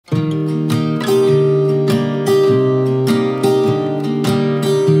Hi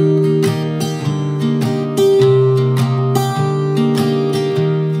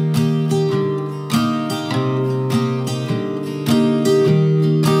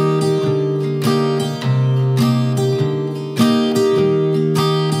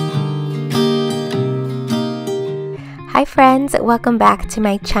friends, welcome back to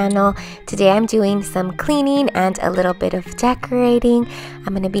my channel. Today I'm doing some cleaning and a little bit of decorating.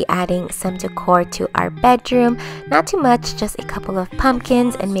 I'm going to be adding some decor to our bedroom. Not too much, just a couple of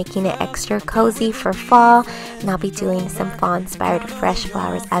pumpkins and making it extra cozy for fall. And I'll be doing some fall inspired fresh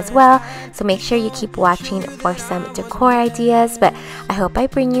flowers as well. So make sure you keep watching for some decor ideas. But I hope I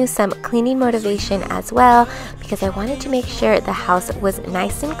bring you some cleaning motivation as well, because I wanted to make sure the house was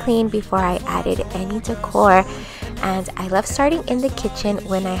nice and clean before I added any decor. And I love starting in the kitchen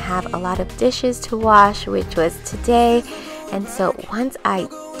when I have a lot of dishes to wash, which was today. And so once I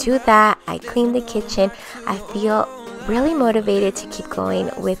do that, I clean the kitchen, I feel really motivated to keep going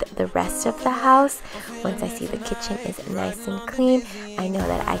with the rest of the house. Once I see the kitchen is nice and clean, I know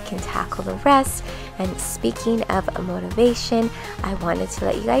that I can tackle the rest. And speaking of motivation, I wanted to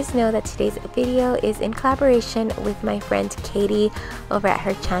let you guys know that today's video is in collaboration with my friend Katie over at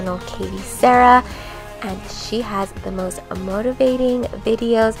her channel, Katie Sarah. And she has the most motivating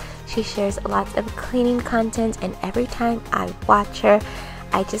videos. She shares lots of cleaning content, and every time I watch her,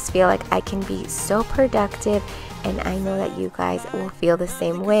 I just feel like I can be so productive, and I know that you guys will feel the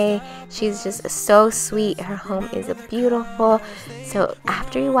same way. She's just so sweet. Her home is beautiful. So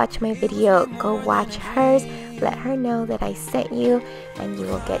after you watch my video, go watch hers. Let her know that I sent you, and you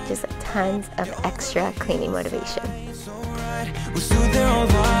will get just tons of extra cleaning motivation. We stood there all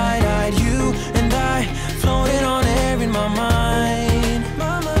night, you and I, floating on air in my mind.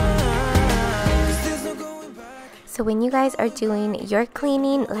 So when you guys are doing your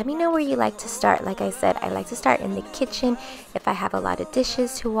cleaning, let me know where you like to start. Like I said, I like to start in the kitchen if I have a lot of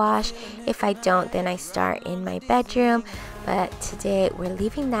dishes to wash. If I don't, then I start in my bedroom. But today we're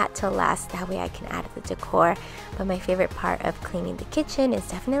leaving that till last, that way I can add the decor. But my favorite part of cleaning the kitchen is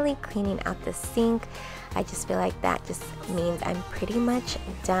definitely cleaning out the sink. I just feel like that just means I'm pretty much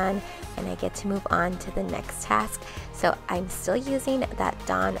done and I get to move on to the next task. So I'm still using that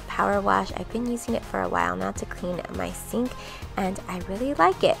Dawn Power Wash. I've been using it for a while now to clean my sink, and I really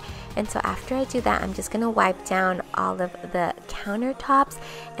like it. And so after I do that, I'm just going to wipe down all of the countertops,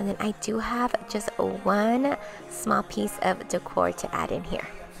 and then I do have just one small piece of decor to add in here.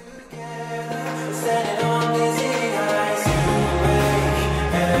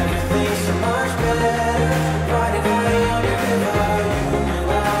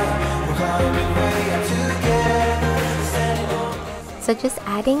 So just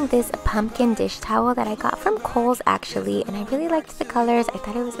adding this pumpkin dish towel that I got from Kohl's actually, and I really liked the colors. I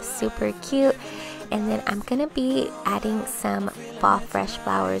thought it was super cute. And then I'm gonna be adding some fall fresh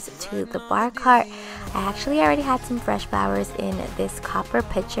flowers to the bar cart. I actually already had some fresh flowers in this copper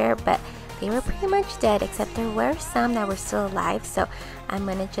pitcher, but they were pretty much dead, except there were some that were still alive. So I'm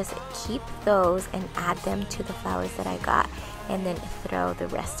gonna just keep those and add them to the flowers that I got, and then throw the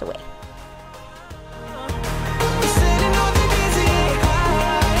rest away.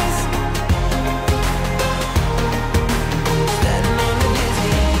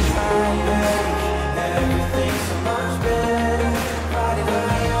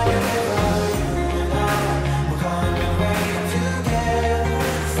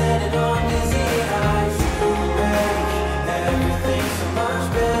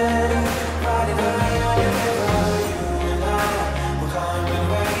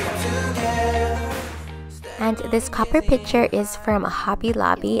 And this copper pitcher is from Hobby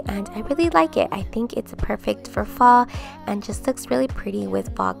Lobby, and I really like it. I think it's perfect for fall and just looks really pretty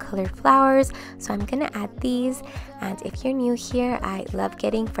with fall colored flowers. So I'm gonna add these. And if you're new here, I love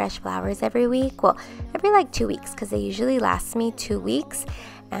getting fresh flowers every week. Well, every like 2 weeks, because they usually last me 2 weeks.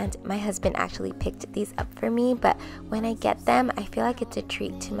 And my husband actually picked these up for me, but when I get them, I feel like it's a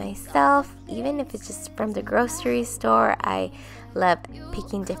treat to myself. Even if it's just from the grocery store, I love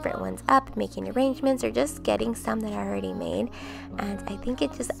picking different ones up, making arrangements, or just getting some that are already made. And I think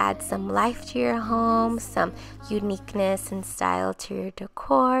it just adds some life to your home, some uniqueness and style to your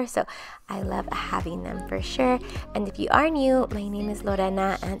decor. So I love having them for sure. And if you are new, my name is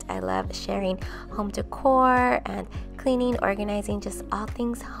Lorena, and I love sharing home decor and cleaning, organizing, just all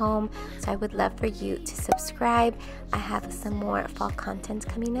things home. So I would love for you to subscribe. I have some more fall content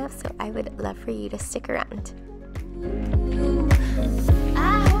coming up, so I would love for you to stick around.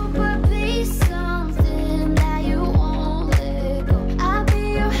 I hope I'll be something that you won't let go. I'll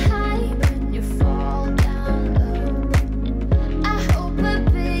be your high when you fall down low. I hope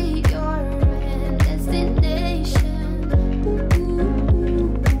I'll be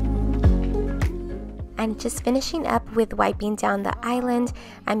just finishing up with wiping down the island.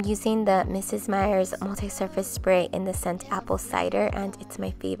 I'm using the Mrs. Meyer's multi-surface spray in the scent apple cider, and it's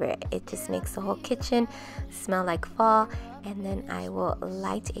my favorite. It just makes the whole kitchen smell like fall. And then I will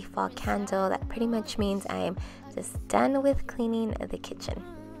light a fall candle. That pretty much means I am just done with cleaning the kitchen.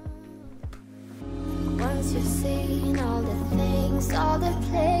 Once you've seen all the things, all the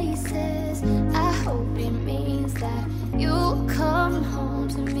places, I hope it means that you'll come home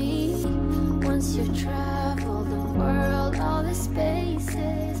to me. Once you've traveled the world, all the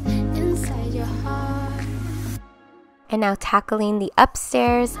spaces inside your heart. And now tackling the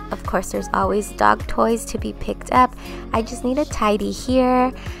upstairs. Of course, there's always dog toys to be picked up. I just need a tidy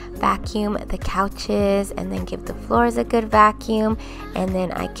here, vacuum the couches, and then give the floors a good vacuum. And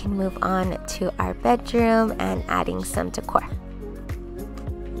then I can move on to our bedroom and adding some decor.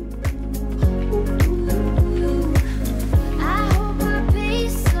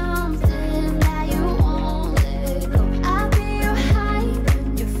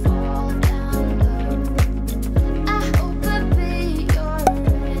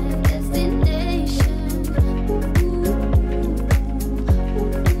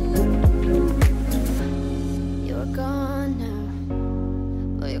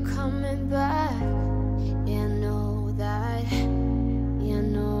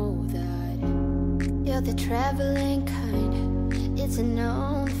 The traveling kind, it's a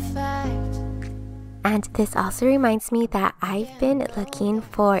known fact. And this also reminds me that I've been looking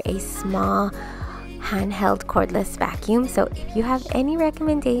for a small handheld cordless vacuum. So if you have any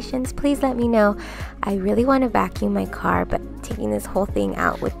recommendations, please let me know. I really want to vacuum my car, but taking this whole thing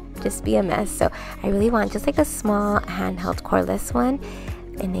out would just be a mess. So I really want just like a small handheld cordless one.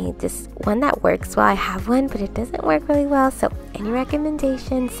 And just one that works well. I have one, but it doesn't work really well. So any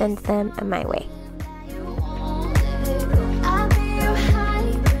recommendations, send them my way.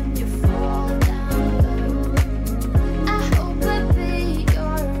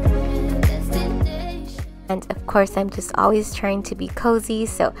 And of course, I'm just always trying to be cozy,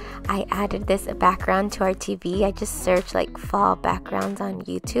 so I added this background to our TV. I just searched like fall backgrounds on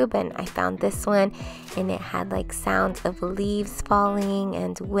YouTube, and I found this one, and it had like sounds of leaves falling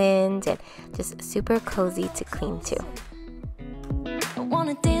and wind, and just super cozy to clean to. I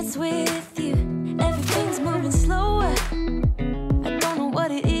wanna dance with you, everything's moving slower. I don't know what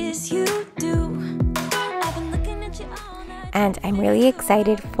it is you do. I've been looking at you all night. And I'm really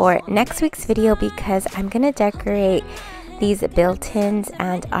excited for next week's video because I'm gonna decorate these built-ins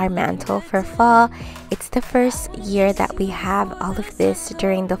and our mantle for fall. It's the first year that we have all of this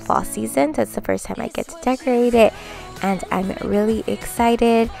during the fall season. That's the first time I get to decorate it, and I'm really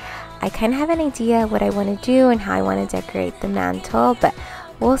excited. I kind of have an idea what I want to do and how I want to decorate the mantle, but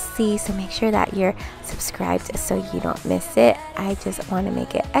we'll see. So make sure that you're subscribed so you don't miss it. I just want to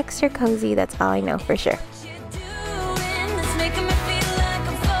make it extra cozy. That's all I know for sure.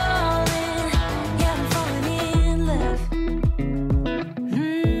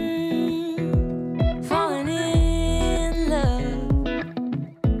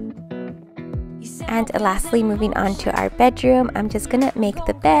 And lastly, moving on to our bedroom, I'm just gonna make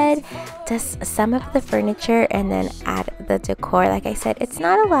the bed, dust some of the furniture, and then add the decor. Like I said, it's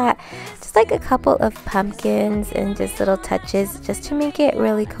not a lot, just like a couple of pumpkins and just little touches just to make it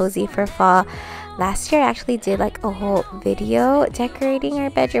really cozy for fall. Last year I actually did like a whole video decorating our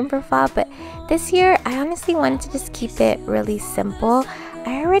bedroom for fall, but this year I honestly wanted to just keep it really simple.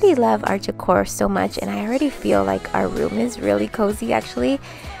 I already love our decor so much, and I already feel like our room is really cozy actually.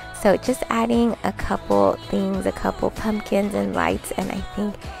 So just adding a couple things, a couple pumpkins and lights, and I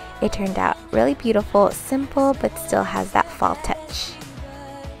think it turned out really beautiful, simple, but still has that fall touch.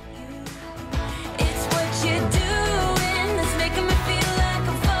 It's what you're doing that's making me feel like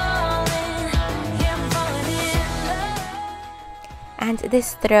I'm falling. Yeah, I'm falling in love. And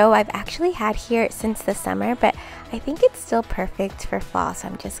this throw I've actually had here since the summer, but I think it's still perfect for fall, so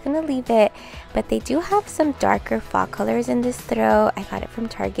I'm just gonna leave it. But they do have some darker fall colors in this throw. I got it from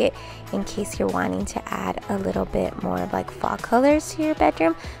Target in case you're wanting to add a little bit more of like fall colors to your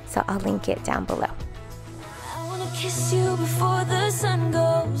bedroom, so I'll link it down below. I wanna kiss you before the sun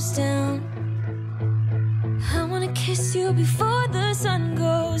goes down. I wanna kiss you before the sun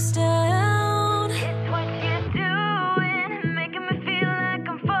goes down. It's what you're doing, making me feel like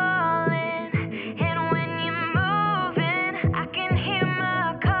I'm falling. And when you're moving, I can hear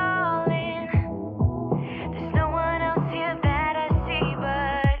my calling. There's no one else here that I see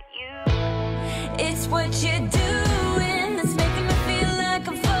but you. It's what you're doing that's making me feel like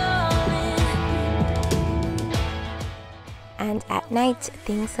I'm falling. And at night,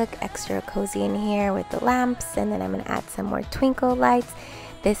 things look extra cozy in here with the lamps, and then I'm gonna add some more twinkle lights.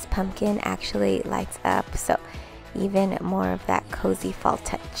 this pumpkin actually lights up, so even more of that cozy fall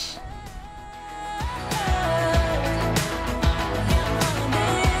touch.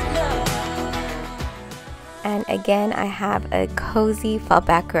 And again, I have a cozy fall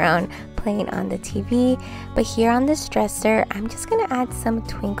background playing on the TV, but here on this dresser, I'm just gonna add some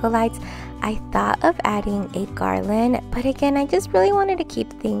twinkle lights. I thought of adding a garland, but again, I just really wanted to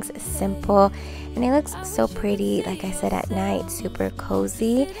keep things simple, and it looks so pretty, like I said, at night, super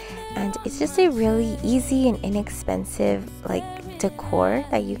cozy, and it's just a really easy and inexpensive like decor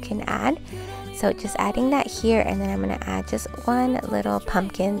that you can add. So just adding that here, and then I'm gonna add just one little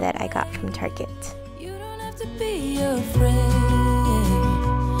pumpkin that I got from Target. To be afraid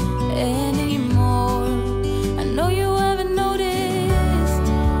anymore. I know you haven't noticed.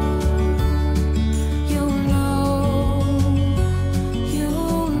 You know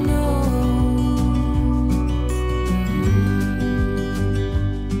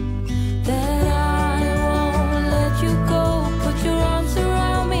that I won't let you go. Put your arms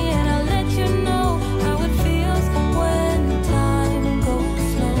around me and I'll let you know how it feels when time goes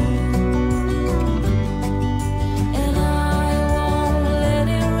slow.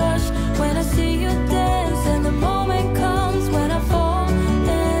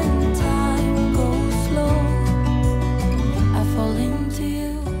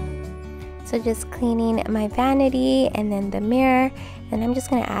 So just cleaning my vanity and then the mirror, and I'm just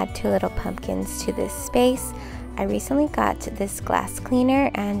going to add 2 little pumpkins to this space. I recently got this glass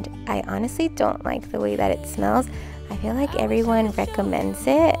cleaner and I honestly don't like the way that it smells. I feel like everyone recommends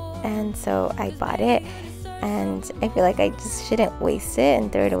it, and so I bought it, and I feel like I just shouldn't waste it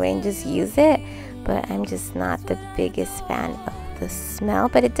and throw it away and just use it, but I'm just not the biggest fan of the smell,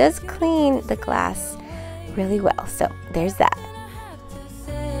 but it does clean the glass really well, so there's that.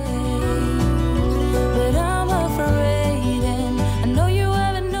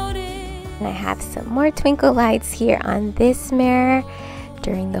 And I have some more twinkle lights here on this mirror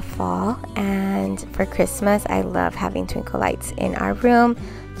during the fall, and for Christmas I love having twinkle lights in our room.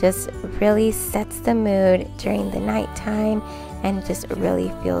 Just really sets the mood during the nighttime and just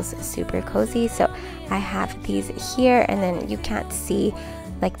really feels super cozy. So I have these here, and then you can't see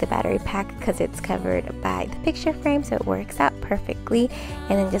like the battery pack because it's covered by the picture frame, so it works out perfectly.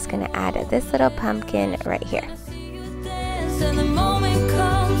 And then just gonna add this little pumpkin right here. And the moment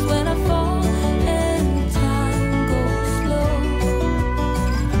comes when I fall and time goes slow.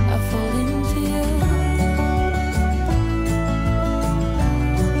 I fall into you.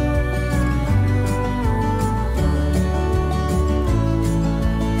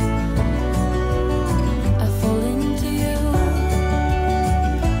 I fall into you.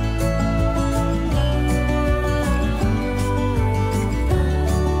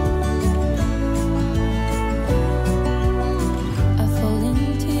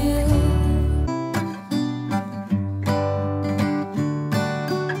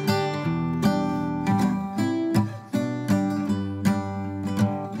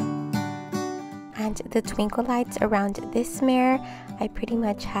 And the twinkle lights around this mirror I pretty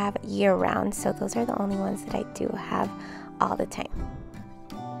much have year round, so those are the only ones that I do have all the time.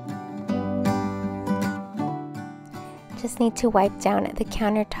 Just need to wipe down the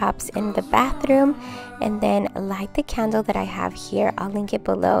countertops in the bathroom and then light the candle that I have here. I'll link it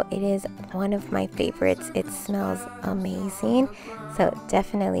below. It is one of my favorites. It smells amazing, so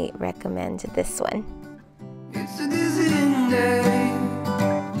definitely recommend this one. It's a dizzying day.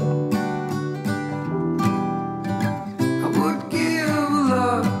 I would give a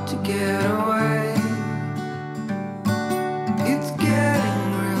lot to get away. It's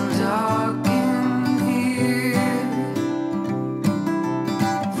getting real dark in here.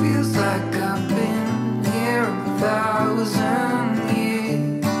 Feels like I've been here 1,000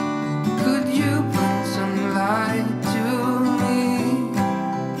 years. Could you bring some light to me?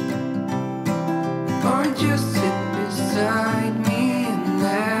 Or just sit beside me and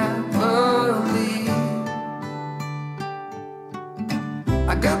never leave?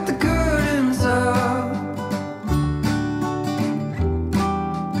 I got the curtains up.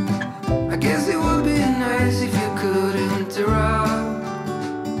 I guess it would be nice if you could interrupt.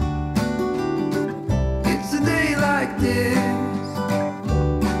 It's a day like this.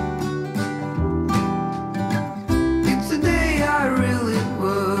 It's a day I really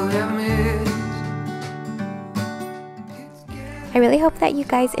would have missed. I really hope that you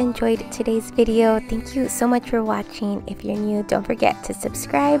guys enjoyed today's video. Thank you so much for watching. If you're new, don't forget to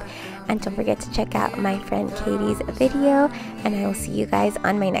subscribe and don't forget to check out my friend Katie's video, and I will see you guys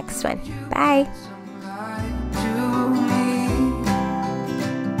on my next one. Bye!